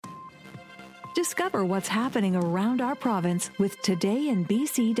Discover what's happening around our province with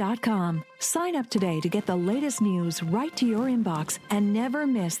todayinbc.com. Sign up today to get the latest news right to your inbox and never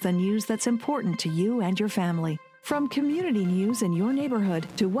miss the news that's important to you and your family. From community news in your neighborhood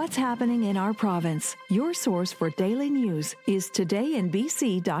to what's happening in our province, your source for daily news is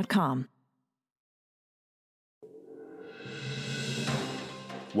todayinbc.com.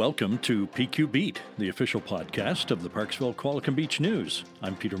 Welcome to PQ Beat, the official podcast of the Parksville Qualicum Beach News.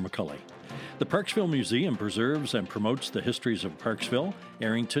 I'm Peter McCulley. The Parksville Museum preserves and promotes the histories of Parksville,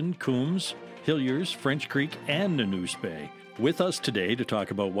 Arrington, Coombs, Hilliers, French Creek, and Nanoose Bay. With us today to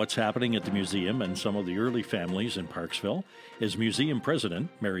talk about what's happening at the museum and some of the early families in Parksville is Museum President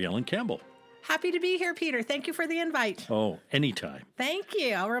Mary Ellen Campbell. Happy to be here, Peter. Thank you for the invite. Oh, anytime. Thank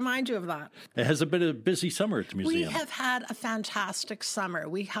you. I'll remind you of that. It has been a busy summer at the museum. We have had a fantastic summer.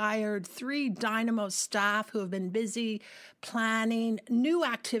 We hired 3 Dynamo staff who have been busy planning new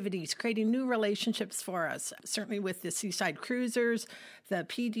activities, creating new relationships for us, certainly with the Seaside Cruisers, the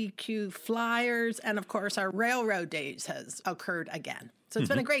PDQ Flyers, and of course our Railroad Days has occurred again. So it's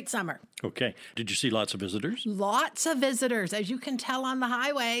been a great summer. Okay. Did you see lots of visitors? Lots of visitors. As you can tell on the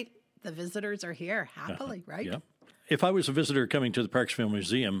highway, the visitors are here happily, right? Yeah. If I was a visitor coming to the Parksville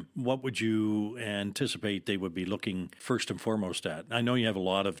Museum, what would you anticipate they would be looking first and foremost at? I know you have a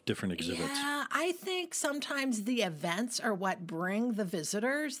lot of different exhibits. Yeah, I think sometimes the events are what bring the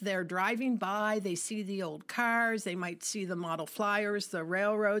visitors. They're driving by, they see the old cars, they might see the model flyers, the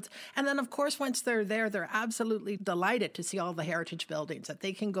railroads. And then, of course, once they're there, they're absolutely delighted to see all the heritage buildings that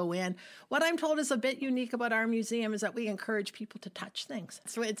they can go in. What I'm told is a bit unique about our museum is that we encourage people to touch things.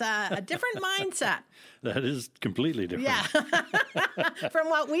 So it's a different mindset. That is completely different. Yeah. From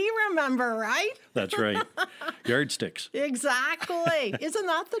what we remember, right? That's right. Yardsticks. Exactly. Isn't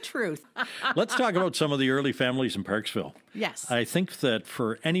that the truth? Let's talk about some of the early families in Parksville. Yes. I think that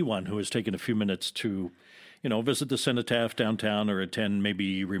for anyone who has taken a few minutes to, visit the cenotaph downtown or attend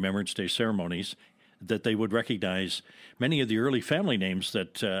maybe Remembrance Day ceremonies, that they would recognize many of the early family names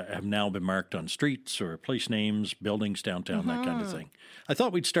that have now been marked on streets or place names, buildings downtown, that kind of thing. I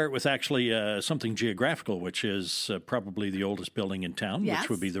thought we'd start with actually something geographical, which is probably the oldest building in town, Yes.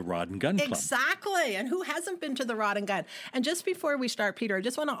 which would be the Rod and Gun Club. Exactly. And who hasn't been to the Rod and Gun? And just before we start, Peter, I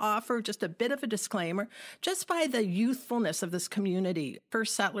just want to offer just a bit of a disclaimer. Just by the youthfulness of this community,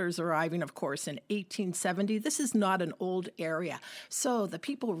 first settlers arriving, of course, in 1870, this is not an old area. So the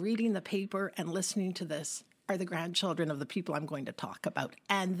people reading the paper and listening to this are the grandchildren of the people I'm going to talk about.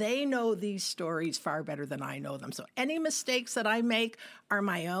 And they know these stories far better than I know them. So any mistakes that I make are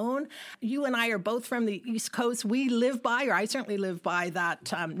my own. You and I are both from the East Coast. We live by, or I certainly live by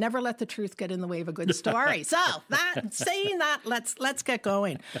that, never let the truth get in the way of a good story. So saying that, let's get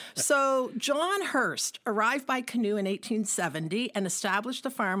going. So John Hurst arrived by canoe in 1870 and established a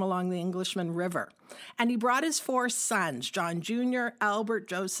farm along the Englishman River. And he brought his 4 sons, John Jr., Albert,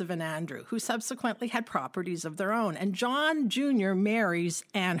 Joseph, and Andrew, who subsequently had properties of their own. And John Jr. marries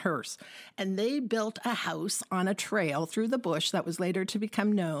Ann Hurst. And they built a house on a trail through the bush that was later to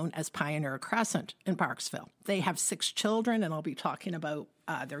become known as Pioneer Crescent in Parksville. They have 6 children, and I'll be talking about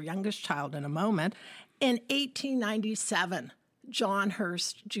their youngest child in a moment. In 1897, John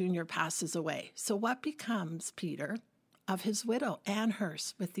Hurst Jr. passes away. So what becomes, Peter, of his widow, Ann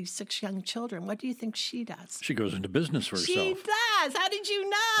Hurst, with these 6 young children? What do you think she does? She goes into business for herself. She does. How did you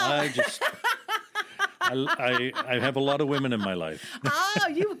know? I have a lot of women in my life. Oh,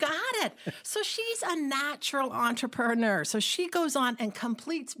 you got it. So she's a natural entrepreneur. So she goes on and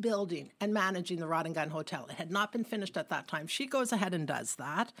completes building and managing the Rod and Gun Hotel. It had not been finished at that time. She goes ahead and does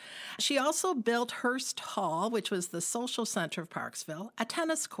that. She also built Hurst Hall, which was the social center of Parksville, a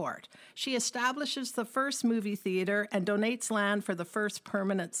tennis court. She establishes the first movie theater and donates land for the first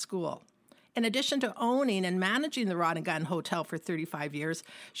permanent school. In addition to owning and managing the Rod and Gun Hotel for 35 years,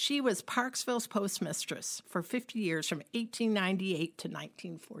 she was Parksville's postmistress for 50 years from 1898 to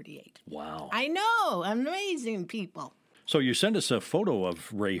 1948. Wow. I know. Amazing people. So you sent us a photo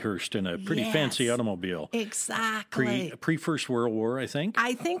of Ray Hurst in a pretty fancy automobile. Exactly. Pre-First World War, I think?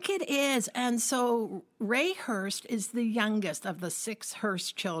 I think it is. And so Ray Hurst is the youngest of the 6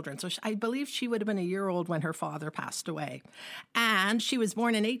 Hurst children. So I believe she would have been a year old when her father passed away. And she was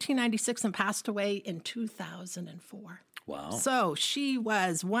born in 1896 and passed away in 2004. Wow. So she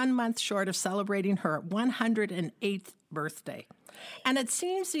was 1 month short of celebrating her 108th birthday. And it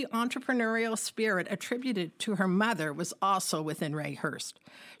seems the entrepreneurial spirit attributed to her mother was also within Ray Hurst.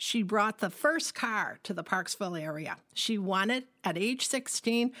 She brought the first car to the Parksville area. She won it at age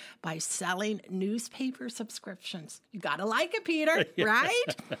 16 by selling newspaper subscriptions. You gotta like it, Peter,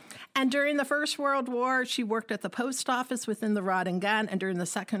 right? And during the First World War, she worked at the post office within the Rod and Gun, and during the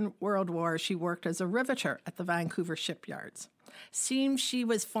Second World War, she worked as a riveter at the Vancouver shipyards. Seems she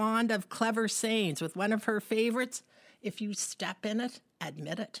was fond of clever sayings, with one of her favorites, "If you step in it,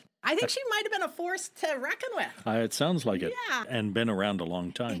 admit it." I think she might have been a force to reckon with. It sounds like it. Yeah. And been around a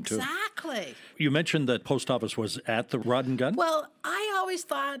long time, too. Exactly. You mentioned that post office was at the Rod and Gun? Well, I always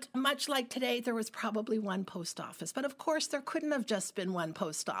thought, much like today, there was probably one post office. But of course, there couldn't have just been one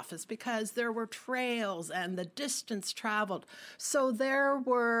post office because there were trails and the distance traveled. So there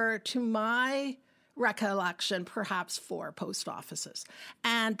were, to my recollection, perhaps 4 post offices.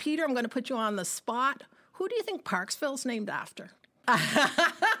 And Peter, I'm going to put you on the spot. Who do you think Parksville's named after?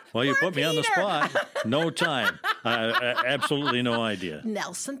 Well, you put me on the spot. No time. Absolutely no idea.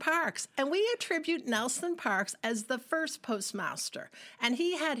 Nelson Parks. And we attribute Nelson Parks as the first postmaster. And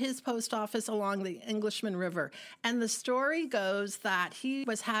he had his post office along the Englishman River. And the story goes that he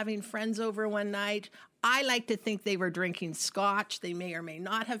was having friends over one night. I like to think they were drinking scotch. They may or may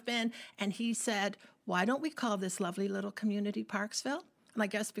not have been. And he said, "Why don't we call this lovely little community Parksville?" And I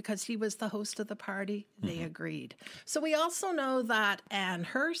guess because he was the host of the party, they agreed. So we also know that Ann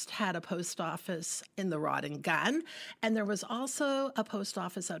Hurst had a post office in the Rod and Gun, and there was also a post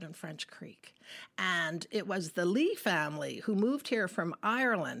office out in French Creek. And it was the Lee family who moved here from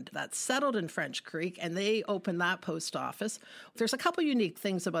Ireland that settled in French Creek, and they opened that post office. There's a couple unique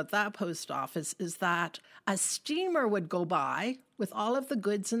things about that post office is that a steamer would go by with all of the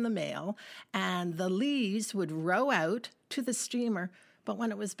goods in the mail, and the Lees would row out to the steamer. But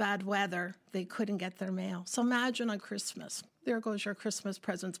when it was bad weather, they couldn't get their mail. So imagine on Christmas, there goes your Christmas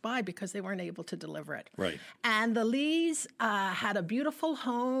presents by because they weren't able to deliver it. Right. And the Lees had a beautiful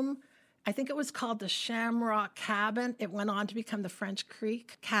home. I think it was called the Shamrock Cabin. It went on to become the French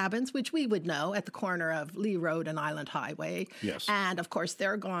Creek Cabins, which we would know at the corner of Lee Road and Island Highway. Yes. And of course,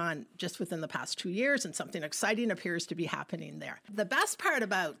 they're gone just within the past 2 years, and something exciting appears to be happening there. The best part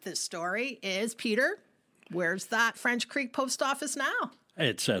about this story is, Peter, where's that French Creek post office now?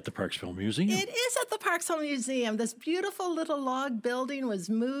 It's at the Parksville Museum. It is at the Parksville Museum. This beautiful little log building was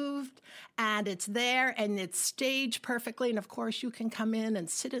moved, and it's there, and it's staged perfectly. And, of course, you can come in and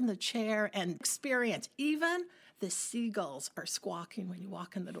sit in the chair and experience. Even the seagulls are squawking when you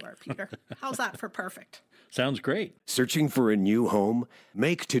walk in the door, Peter. How's that for perfect? Sounds great. Searching for a new home?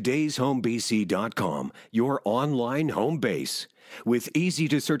 Make today'shomebc.com your online home base. With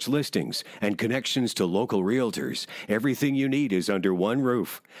easy-to-search listings and connections to local realtors, everything you need is under one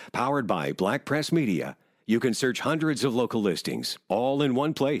roof. Powered by Black Press Media, you can search hundreds of local listings, all in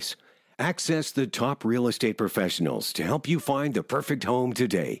one place. Access the top real estate professionals to help you find the perfect home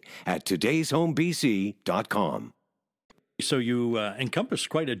today at today'shomebc.com. So you encompass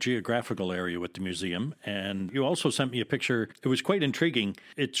quite a geographical area with the museum, and you also sent me a picture. It was quite intriguing.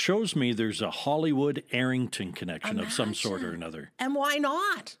 It shows me there's a Hollywood-Arrington connection of some sort or another. And why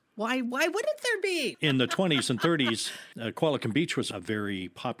not? Why wouldn't there be? In the 20s and 30s, Qualicum Beach was a very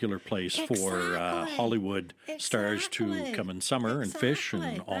popular place for Hollywood stars to come in summer and fish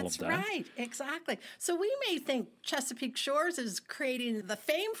and all of that. That's right, exactly. So we may think Chesapeake Shores is creating the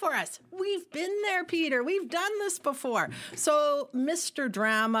fame for us. We've been there, Peter. We've done this before. So Mr.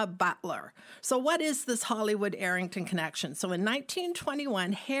 Drama Butler. So what is this Hollywood-Arrington connection? So in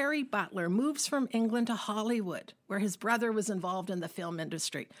 1921, Harry Butler moves from England to Hollywood, where his brother was involved in the film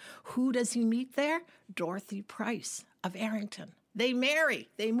industry. Who does he meet there? Dorothy Price of Arrington. They marry,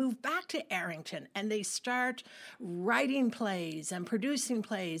 they move back to Arrington, and they start writing plays and producing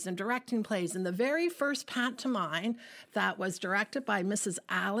plays and directing plays. And the very first pantomime that was directed by Mrs.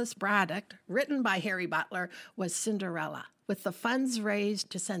 Alice Braddock, written by Harry Butler, was Cinderella, with the funds raised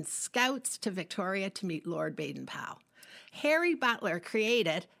to send scouts to Victoria to meet Lord Baden-Powell. Harry Butler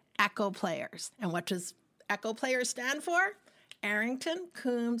created Echo Players. And what does Echo Players stand for? Arrington,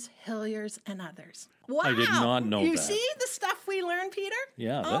 Coombs, Hilliers, and others. Wow. I did not know You that. see the stuff we learn, Peter?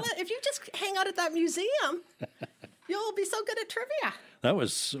 Yeah. If you just hang out at that museum, you'll be so good at trivia. That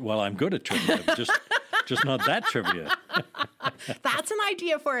was, well, I'm good at trivia, just not that trivia. That's an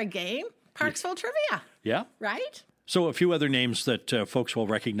idea for a game. Parksville Trivia. Yeah. Right? So a few other names that folks will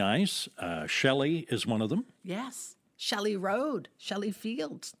recognize. Shelley is one of them. Yes. Shelley Road, Shelley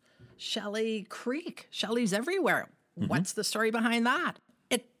Fields, Shelley Creek. Shelley's everywhere. What's the story behind that?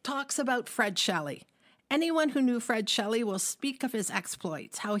 It talks about Fred Shelley. Anyone who knew Fred Shelley will speak of his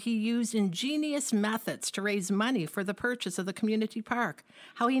exploits, how he used ingenious methods to raise money for the purchase of the community park,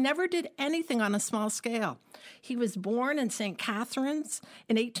 how he never did anything on a small scale. He was born in St. Catharines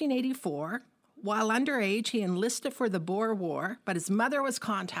in 1884. While underage, he enlisted for the Boer War, but his mother was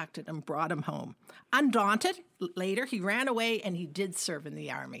contacted and brought him home. Undaunted, later he ran away and he did serve in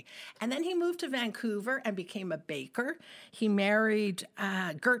the army. And then he moved to Vancouver and became a baker. He married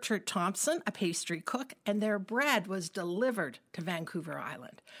Gertrude Thompson, a pastry cook, and their bread was delivered to Vancouver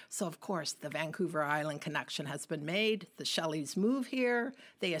Island. So, of course, the Vancouver Island connection has been made. The Shelleys move here.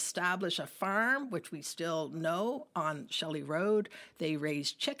 They establish a farm, which we still know, on Shelley Road. They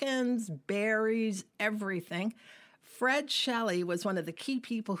raise chickens, berries, everything. Fred Shelley was one of the key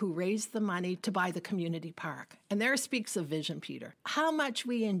people who raised the money to buy the community park. And there speaks of vision, Peter. How much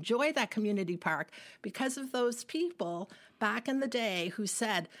we enjoy that community park because of those people back in the day who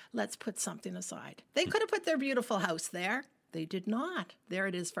said, let's put something aside. They could have put their beautiful house there. They did not. There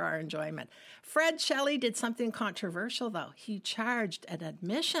it is for our enjoyment. Fred Shelley did something controversial, though. He charged an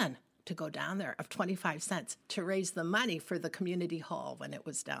admission to go down there of 25 cents to raise the money for the community hall when it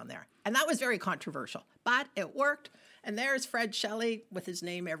was down there. And that was very controversial, but it worked. And there's Fred Shelley with his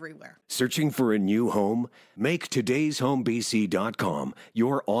name everywhere. Searching for a new home? Make today'shomebc.com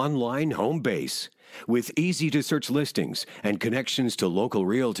your online home base. With easy-to-search listings and connections to local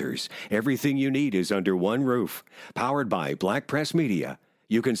realtors, everything you need is under one roof. Powered by Black Press Media,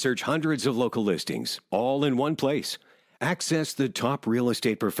 you can search hundreds of local listings, all in one place. Access the top real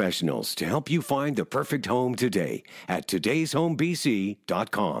estate professionals to help you find the perfect home today at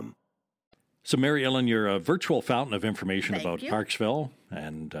today'shomebc.com. So, Mary Ellen, you're a virtual fountain of information Thank about you. Parksville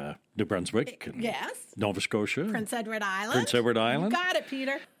and New Brunswick and Yes. Nova Scotia. Prince Edward Island. Prince Edward Island. You got it,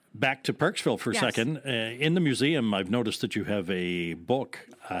 Peter. Back to Parksville for a Yes. second. In the museum, I've noticed that you have a book,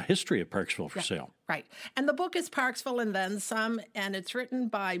 a history of Parksville for sale. Right. And the book is Parksville and Then Some, and it's written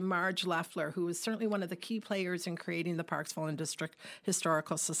by Marge Leffler, who is certainly one of the key players in creating the Parksville and District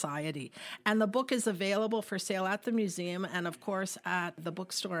Historical Society. And the book is available for sale at the museum and, of course, at the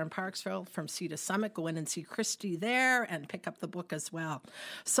bookstore in Parksville from Sea to Summit. Go in and see Christy there and pick up the book as well.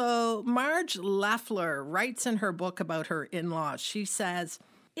 So Marge Leffler writes in her book about her in-laws. She says,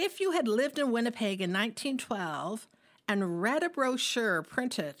 if you had lived in Winnipeg in 1912 and read a brochure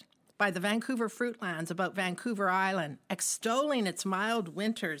printed by the Vancouver Fruitlands about Vancouver Island, extolling its mild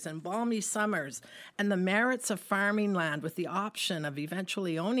winters and balmy summers and the merits of farming land with the option of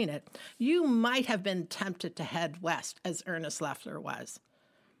eventually owning it, you might have been tempted to head west, as Ernest Leffler was.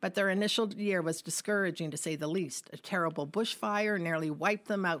 But their initial year was discouraging, to say the least. A terrible bushfire nearly wiped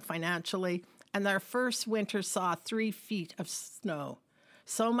them out financially, and their first winter saw 3 feet of snow.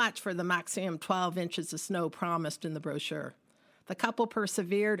 So much for the maximum 12 inches of snow promised in the brochure. The couple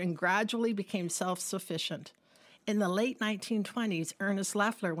persevered and gradually became self-sufficient. In the late 1920s, Ernest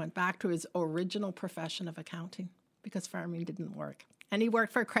Leffler went back to his original profession of accounting because farming didn't work. And he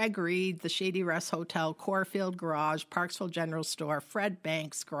worked for Craig Reed, the Shady Rest Hotel, Corfield Garage, Parksville General Store, Fred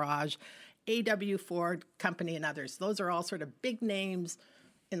Banks Garage, A.W. Ford Company, and others. Those are all sort of big names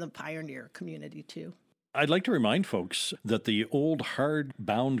in the pioneer community, too. I'd like to remind folks that the old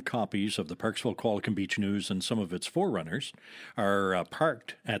hard-bound copies of the Parksville Qualicum Beach News and some of its forerunners are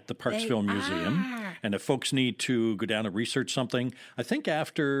parked at the Parksville Museum. And if folks need to go down and research something, I think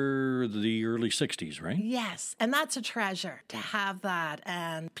after the early 60s, right? Yes, and that's a treasure to have that.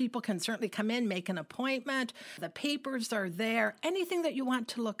 And people can certainly come in, make an appointment. The papers are there, anything that you want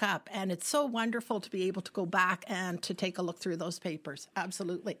to look up. And it's so wonderful to be able to go back and to take a look through those papers.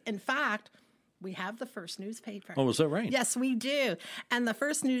 Absolutely. In fact, we have the first newspaper. Oh, is that right? Yes, we do. And the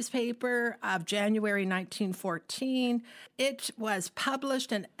first newspaper of January 1914, it was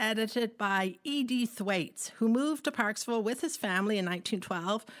published and edited by E.D. Thwaites, who moved to Parksville with his family in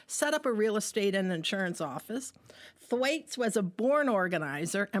 1912, set up a real estate and insurance office. Thwaites was a born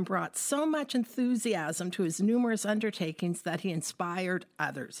organizer and brought so much enthusiasm to his numerous undertakings that he inspired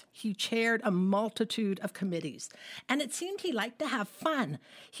others. He chaired a multitude of committees, and it seemed he liked to have fun.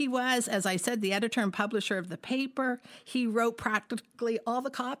 He was, as I said, the editor and publisher of the paper. He wrote practically all the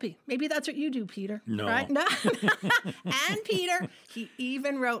copy. Maybe that's what you do, Peter. No. Right? No. And Peter, he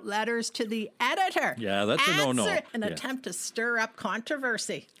even wrote letters to the editor. Yeah, that's a no-no. An attempt to stir up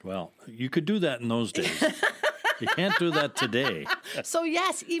controversy. Well, you could do that in those days. You can't do that today. So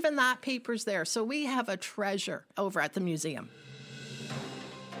yes, even that paper's there. So we have a treasure over at the museum.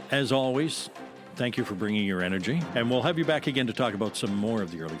 As always, thank you for bringing your energy. And we'll have you back again to talk about some more of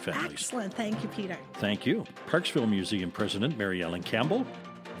the early families. Excellent. Thank you, Peter. Thank you. Parksville Museum President Mary Ellen Campbell.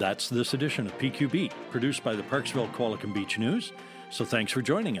 That's this edition of PQ Beat, produced by the Parksville Qualicum Beach News. So thanks for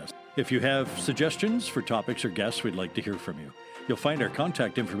joining us. If you have suggestions for topics or guests, we'd like to hear from you. You'll find our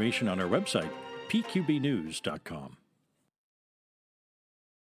contact information on our website, pqbnews.com.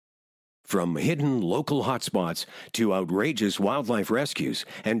 From hidden local hotspots to outrageous wildlife rescues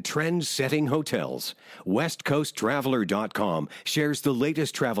and trend-setting hotels, WestCoastTraveler.com shares the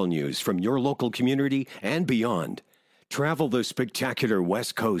latest travel news from your local community and beyond. Travel the spectacular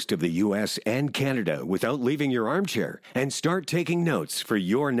west coast of the U.S. and Canada without leaving your armchair and start taking notes for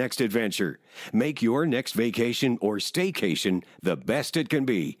your next adventure. Make your next vacation or staycation the best it can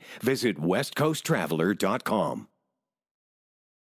be. Visit WestCoastTraveler.com.